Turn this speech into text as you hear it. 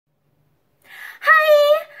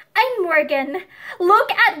Morgan.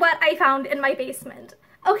 Look at what I found in my basement.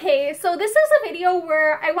 Okay, so this is a video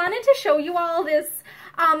where I wanted to show you all this.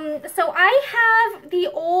 So I have the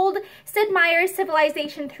old Sid Meier's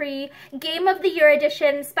Civilization III Game of the Year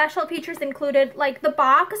edition, special features included, like the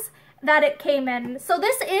box that it came in. So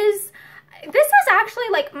this is actually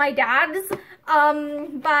like my dad's,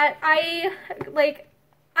 but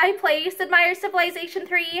I play Sid Meier's Civilization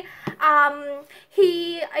III.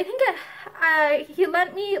 He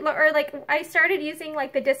lent me, or like I started using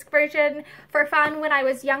like the disc version for fun when I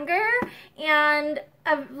was younger, and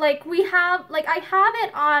I have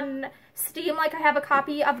it on Steam. Like I have a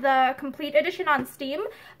copy of the complete edition on Steam,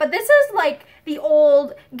 but this is like the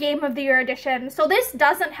old Game of the Year edition. So this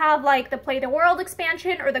doesn't have like the Play the World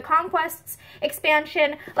expansion or the Conquests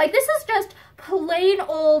expansion. Like this is just plain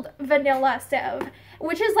old vanilla Civ,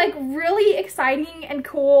 which is like really exciting and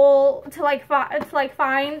cool to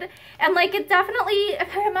find. And like it definitely,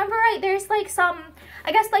 if I remember right, there's like some,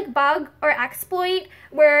 I guess like bug or exploit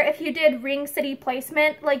where if you did ring city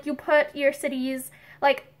placement, like you put your cities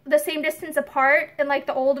like the same distance apart in like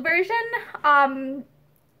the old version,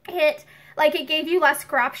 it gave you less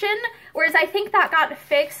corruption, whereas I think that got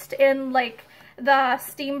fixed in like the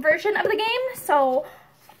Steam version of the game. So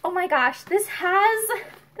oh my gosh, this is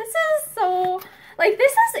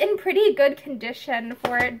in pretty good condition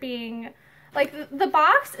for it being, like, the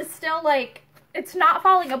box is still, like, it's not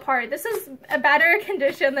falling apart. This is a better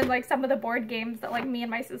condition than, like, some of the board games that, like, me and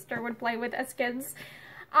my sister would play with as kids.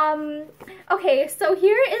 Okay, so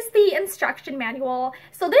here is the instruction manual.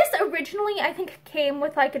 So this originally, I think, came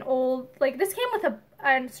with, like, an old, like, this came with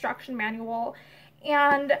an instruction manual,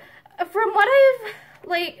 and from what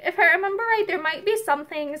if I remember right, there might be some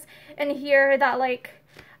things in here that, like,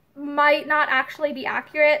 might not actually be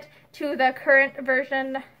accurate to the current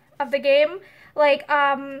version of the game. Like,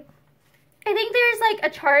 I think there's, like, a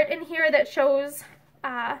chart in here that shows,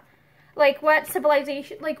 like, what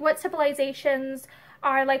civilizations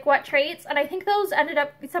are, like, what traits, and I think those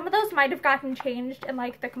some of those might have gotten changed in,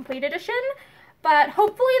 like, the complete edition, but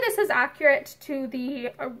hopefully this is accurate to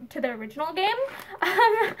the original game.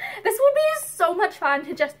 This would be so much fun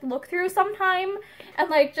to just look through sometime and,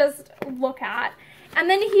 like, just look at. And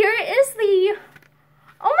then here is the,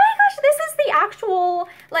 oh my gosh, this is the actual,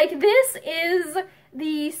 like, this is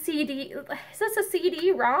the CD, is this a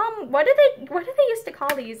CD-ROM? What do they used to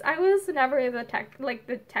call these? I was never the tech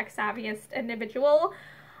savviest individual.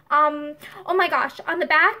 Oh my gosh, on the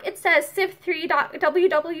back it says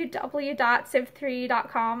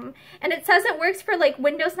www.civ3.com, and it says it works for like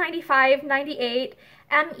Windows 95, 98,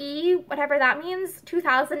 ME, whatever that means,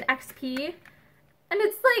 2000 XP. And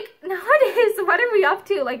it's like, nowadays, what are we up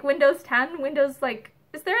to? Like Windows 10, Windows, like,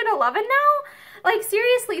 is there an 11 now? Like,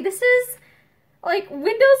 seriously, this is, like,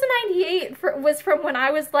 Windows 98 was from when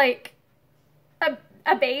I was, like, a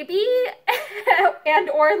baby, and,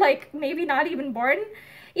 or, like, maybe not even born.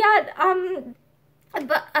 Yeah,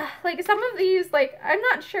 but, like, some of these, like, I'm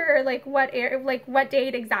not sure, like, what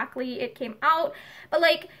date exactly it came out, but,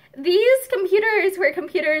 like, these computers were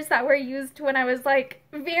computers that were used when I was, like,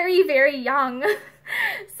 very, very young.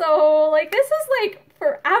 So, like, this is, like,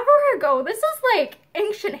 forever ago. This is, like,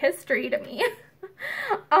 ancient history to me.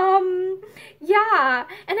 Yeah,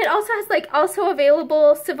 and it also has, like, also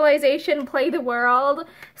available Civilization Play the World.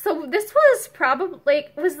 So this was probably,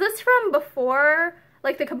 like, was this from before,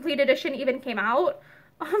 like, the complete edition even came out?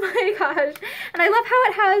 Oh my gosh. And I love how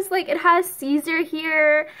it has, like, it has Caesar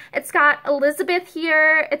here, it's got Elizabeth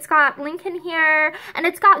here, it's got Lincoln here, and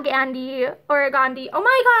it's got Gandhi, or Gandhi. Oh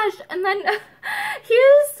my gosh, and then he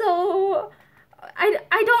is so, I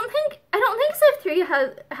don't think Civ 3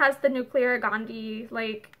 has the nuclear Gandhi,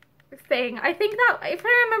 like, thing. I think that, if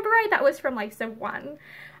I remember right, that was from, like, Civ 1.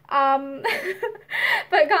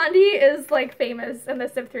 But Gandhi is, like, famous in the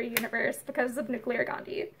Civ 3 universe because of nuclear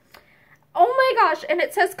Gandhi. Oh my gosh, and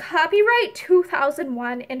it says copyright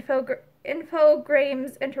 2001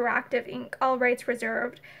 Infogrames Interactive Inc. All rights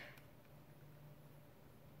reserved.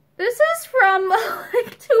 This is from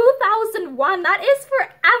like 2001. That is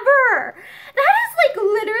forever. That is like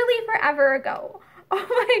literally forever ago. Oh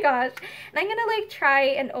my gosh. And I'm gonna like try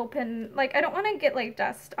and open, like I don't want to get like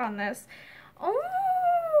dust on this.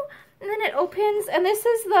 Oh, and then it opens, and this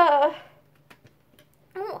is the,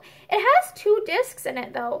 oh, it has 2 discs in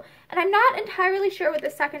it though, and I'm not entirely sure what the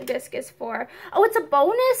second disc is for. Oh, it's a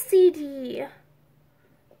bonus CD.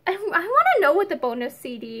 I want to know what the bonus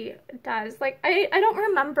CD does. Like, I don't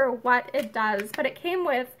remember what it does, but it came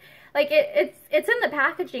with, like, it's in the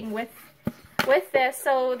packaging with this,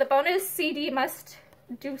 so the bonus CD must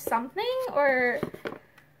do something, or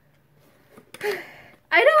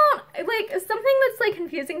I don't, like, something that's, like,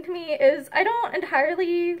 confusing to me is I don't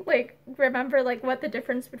entirely like remember like what the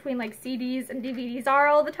difference between like CDs and DVDs are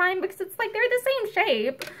all the time, because it's like they're the same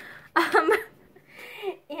shape.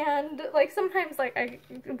 And like sometimes like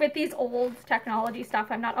with these old technology stuff,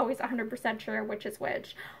 I'm not always 100% sure which is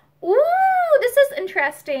which. Ooh, this is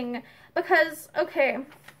interesting because, okay,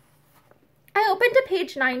 I opened to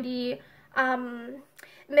page 90,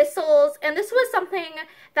 missiles, and this was something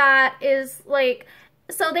that is like,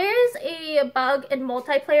 so there's a bug in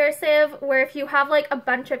multiplayer Civ where if you have like a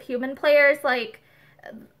bunch of human players, like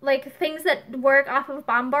things that work off of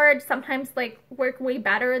Bombard sometimes like work way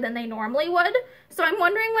better than they normally would. So I'm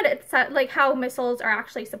wondering what it's like how missiles are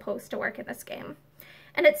actually supposed to work in this game.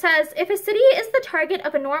 And it says, if a city is the target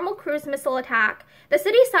of a normal cruise missile attack, the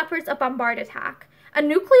city suffers a bombard attack. A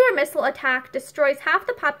nuclear missile attack destroys half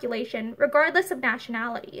the population, regardless of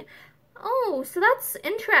nationality. Oh, so that's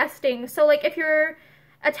interesting. So like if you're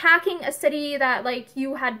attacking a city that like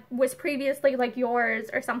was previously like yours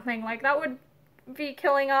or something, like that would be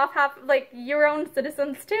killing off half like your own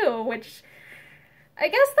citizens too, which I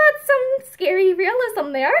guess that's some scary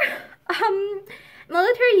realism there.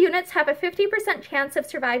 Military units have a 50% chance of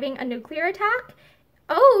surviving a nuclear attack.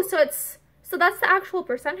 Oh, so that's the actual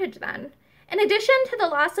percentage then. In addition to the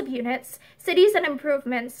loss of units, cities, and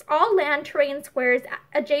improvements, all land terrain squares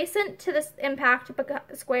adjacent to this impact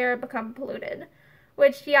square become polluted.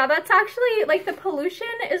 Which, yeah, that's actually, like, the pollution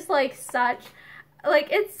is, like,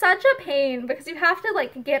 it's such a pain because you have to,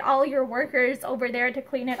 like, get all your workers over there to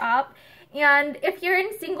clean it up. And if you're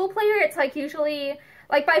in single player, it's, like, usually,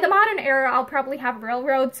 like, by the modern era, I'll probably have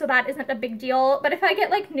railroads, so that isn't a big deal. But if I get,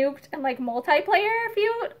 like, nuked in, like, multiplayer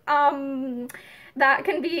feud, that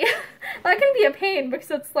can be a pain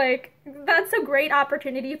because it's like that's a great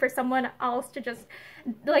opportunity for someone else to just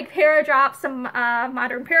like paradrop some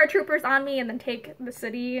modern paratroopers on me and then take the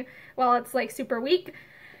city while it's like super weak.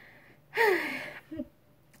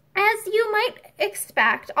 As you might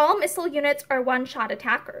expect, all missile units are one-shot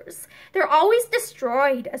attackers. They're always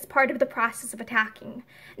destroyed as part of the process of attacking.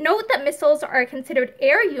 Note that missiles are considered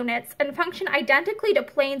air units and function identically to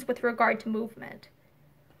planes with regard to movement.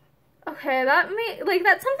 Okay, that's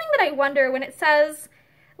something that I wonder when it says,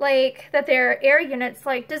 like, that they're air units.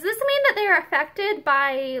 Like, does this mean that they are affected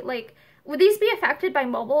by, like, would these be affected by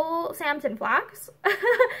mobile SAMs and flags?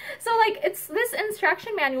 So, like, this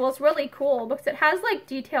instruction manual is really cool because it has, like,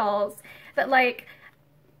 details that, like,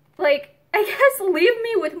 I guess leave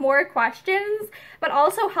me with more questions, but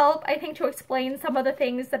also help, I think, to explain some of the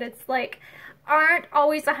things that it's, like, aren't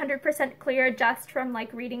always 100% clear just from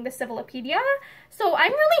like reading the Civilopedia. So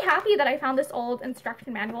I'm really happy that I found this old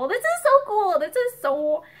instruction manual. This is so cool. This is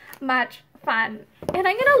so much fun. And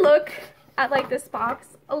I'm gonna look at like this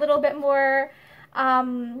box a little bit more.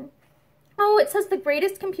 Oh, it says the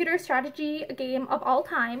greatest computer strategy game of all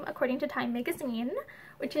time according to Time magazine,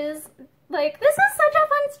 which is like, this is such a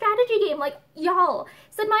fun strategy game. Like, y'all,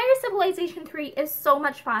 Sid Meier's Civilization III is so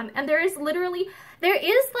much fun. And there is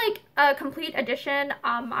like a complete edition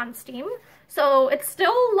on Steam. So it's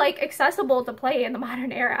still like accessible to play in the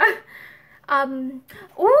modern era. Ooh, and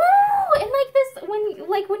like this,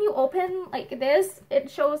 when you open like this, it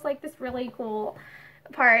shows like this really cool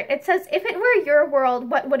part. It says, if it were your world,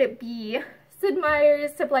 what would it be? Sid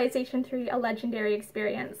Meier's Civilization III, a legendary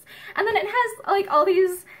experience. And then it has like all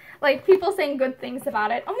these like people saying good things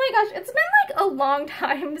about it. Oh my gosh, it's been like a long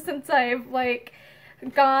time since I've like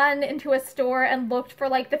gone into a store and looked for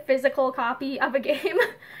like the physical copy of a game.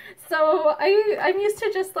 So I'm used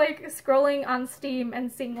to just like scrolling on Steam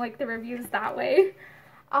and seeing like the reviews that way.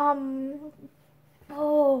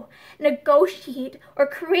 Oh, negotiate or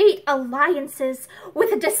create alliances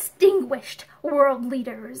with distinguished world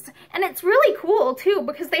leaders. And it's really cool too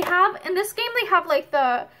because they have, in this game they have like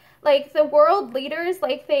the world leaders,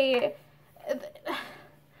 like the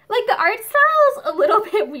art style is a little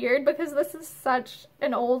bit weird because this is such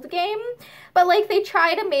an old game, but like they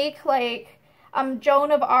try to make like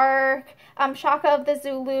Joan of Arc, Shaka of the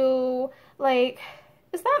Zulu, like,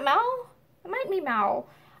 is that Mao? It might be Mao.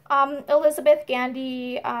 Elizabeth,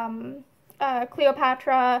 Gandhi,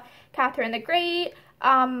 Cleopatra, Catherine the Great.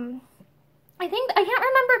 I can't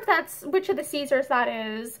remember if that's which of the Caesars that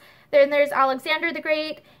is. Then there's Alexander the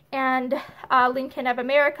Great, and Lincoln of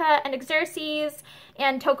America, and Xerxes,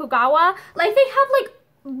 and Tokugawa. Like, they have, like,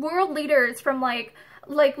 world leaders from, like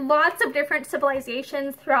lots of different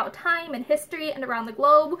civilizations throughout time and history and around the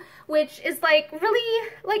globe, which is, like, really,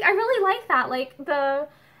 like, I really like that. Like, the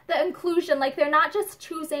inclusion, like, they're not just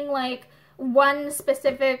choosing, like, one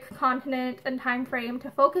specific continent and time frame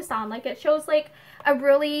to focus on. Like, it shows, like, a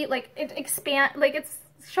really, like, it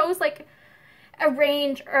shows, like, a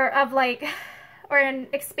range of, like, or an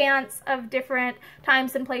expanse of different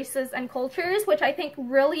times and places and cultures, which I think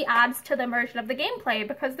really adds to the immersion of the gameplay,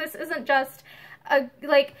 because this isn't just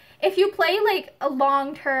like, if you play like a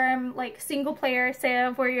long-term like single-player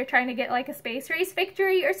Civ where you're trying to get like a space race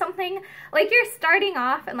victory or something, like you're starting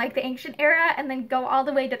off in like the ancient era and then go all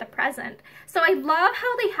the way to the present. So I love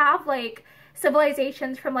how they have like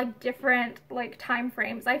civilizations from like different like time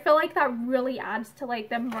frames. I feel like that really adds to like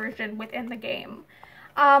the immersion within the game.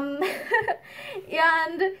 And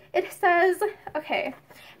it says, okay,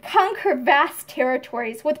 conquer vast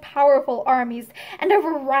territories with powerful armies and a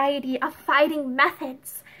variety of fighting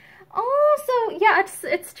methods. Oh, so yeah,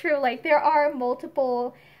 it's true. Like there are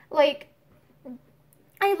multiple, like,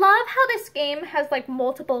 I love how this game has like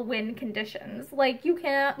multiple win conditions. Like you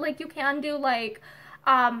can do like,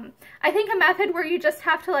 I think a method where you just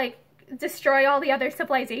have to like destroy all the other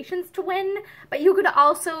civilizations to win, but you could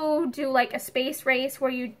also do like a space race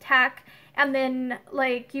where you attack and then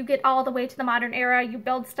like you get all the way to the modern era, you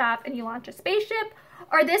build stuff and you launch a spaceship.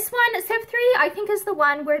 Or this one, Civ 3, I think is the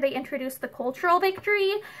one where they introduced the cultural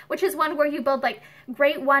victory, which is one where you build like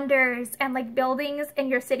great wonders and like buildings in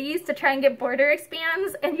your cities to try and get border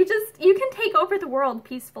expands, and you can take over the world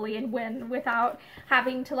peacefully and win without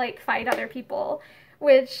having to like fight other people.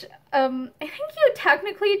 Which, I think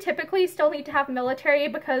you typically still need to have military,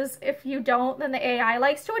 because if you don't, then the AI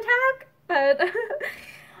likes to attack, but,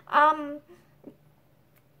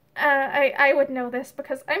 I would know this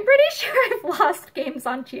because I'm pretty sure I've lost games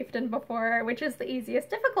on Chieftain before, which is the easiest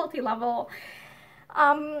difficulty level,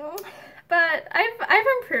 but I've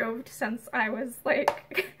improved since I was,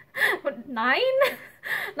 like, what, 9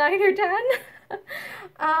 or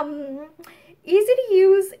 10? Easy to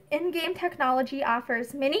use in-game technology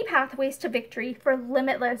offers many pathways to victory for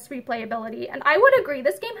limitless replayability. And I would agree,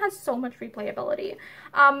 this game has so much replayability.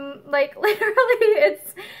 Like, literally,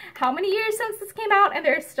 it's how many years since this came out, and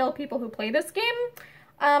there's still people who play this game.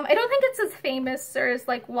 I don't think it's as famous or as,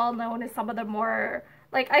 like, well-known as some of the more,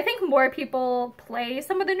 like, I think more people play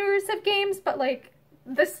some of the newer Civ games, but, like,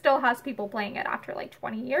 this still has people playing it after, like,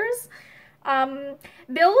 20 years.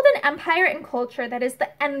 Build an empire and culture that is the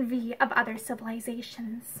envy of other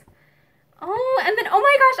civilizations. Oh, and then, oh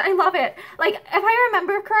my gosh, I love it. Like, if I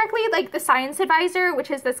remember correctly, like, the science advisor, which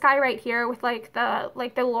is this guy right here with, like, the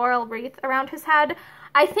laurel wreath around his head,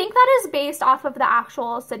 I think that is based off of the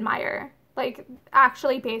actual Sid Meier. Like,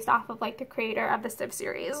 actually based off of, like, the creator of the Civ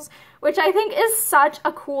series, which I think is such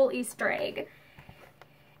a cool Easter egg.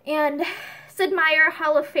 And Sid Meier,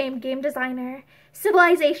 Hall of Fame game designer,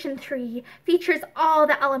 Civilization III features all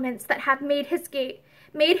the elements that have made his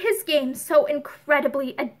game so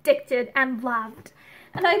incredibly addicted and loved.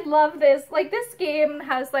 And I love this. Like, this game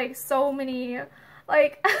has, like, so many,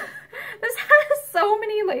 like, this has so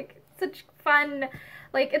many, like, such fun,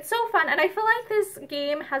 like, it's so fun. And I feel like this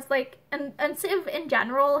game has, like, and Civ in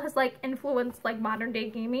general has, like, influenced, like, modern day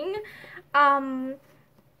gaming.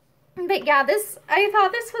 But yeah, I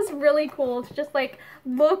thought this was really cool to just, like,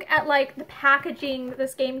 look at, like, the packaging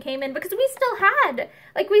this game came in, because we still had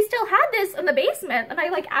this in the basement, and I,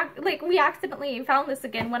 we accidentally found this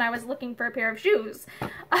again when I was looking for a pair of shoes.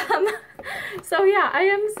 So yeah, I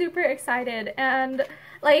am super excited, and,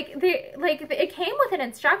 like, it came with an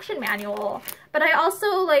instruction manual, but I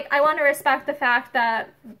also, like, I want to respect the fact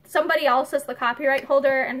that somebody else is the copyright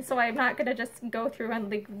holder, and so I'm not gonna just go through and,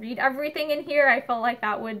 like, read everything in here. I felt like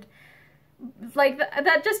that would, like,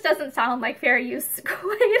 that just doesn't sound like fair use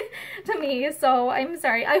to me, so I'm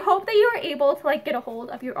sorry. I hope that you are able to, like, get a hold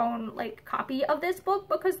of your own, like, copy of this book,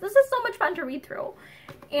 because this is so much fun to read through.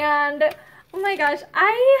 And, oh my gosh,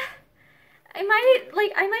 I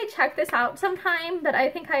might check this out sometime, but I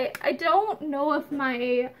think I don't know if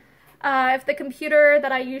if the computer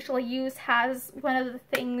that I usually use has one of the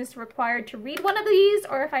things required to read one of these,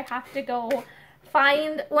 or if I have to go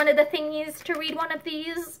find one of the thingies to read one of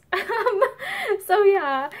these. So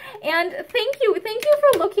yeah, and thank you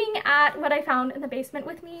for looking at what I found in the basement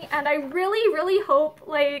with me, and I really hope,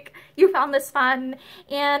 like, you found this fun.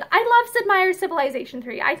 And I love Sid Meier's Civilization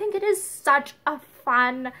III. I think it is such a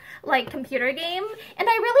fun, like, computer game, and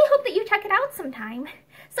I really hope that you check it out sometime.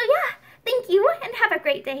 So yeah, thank you, and have a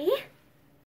great day.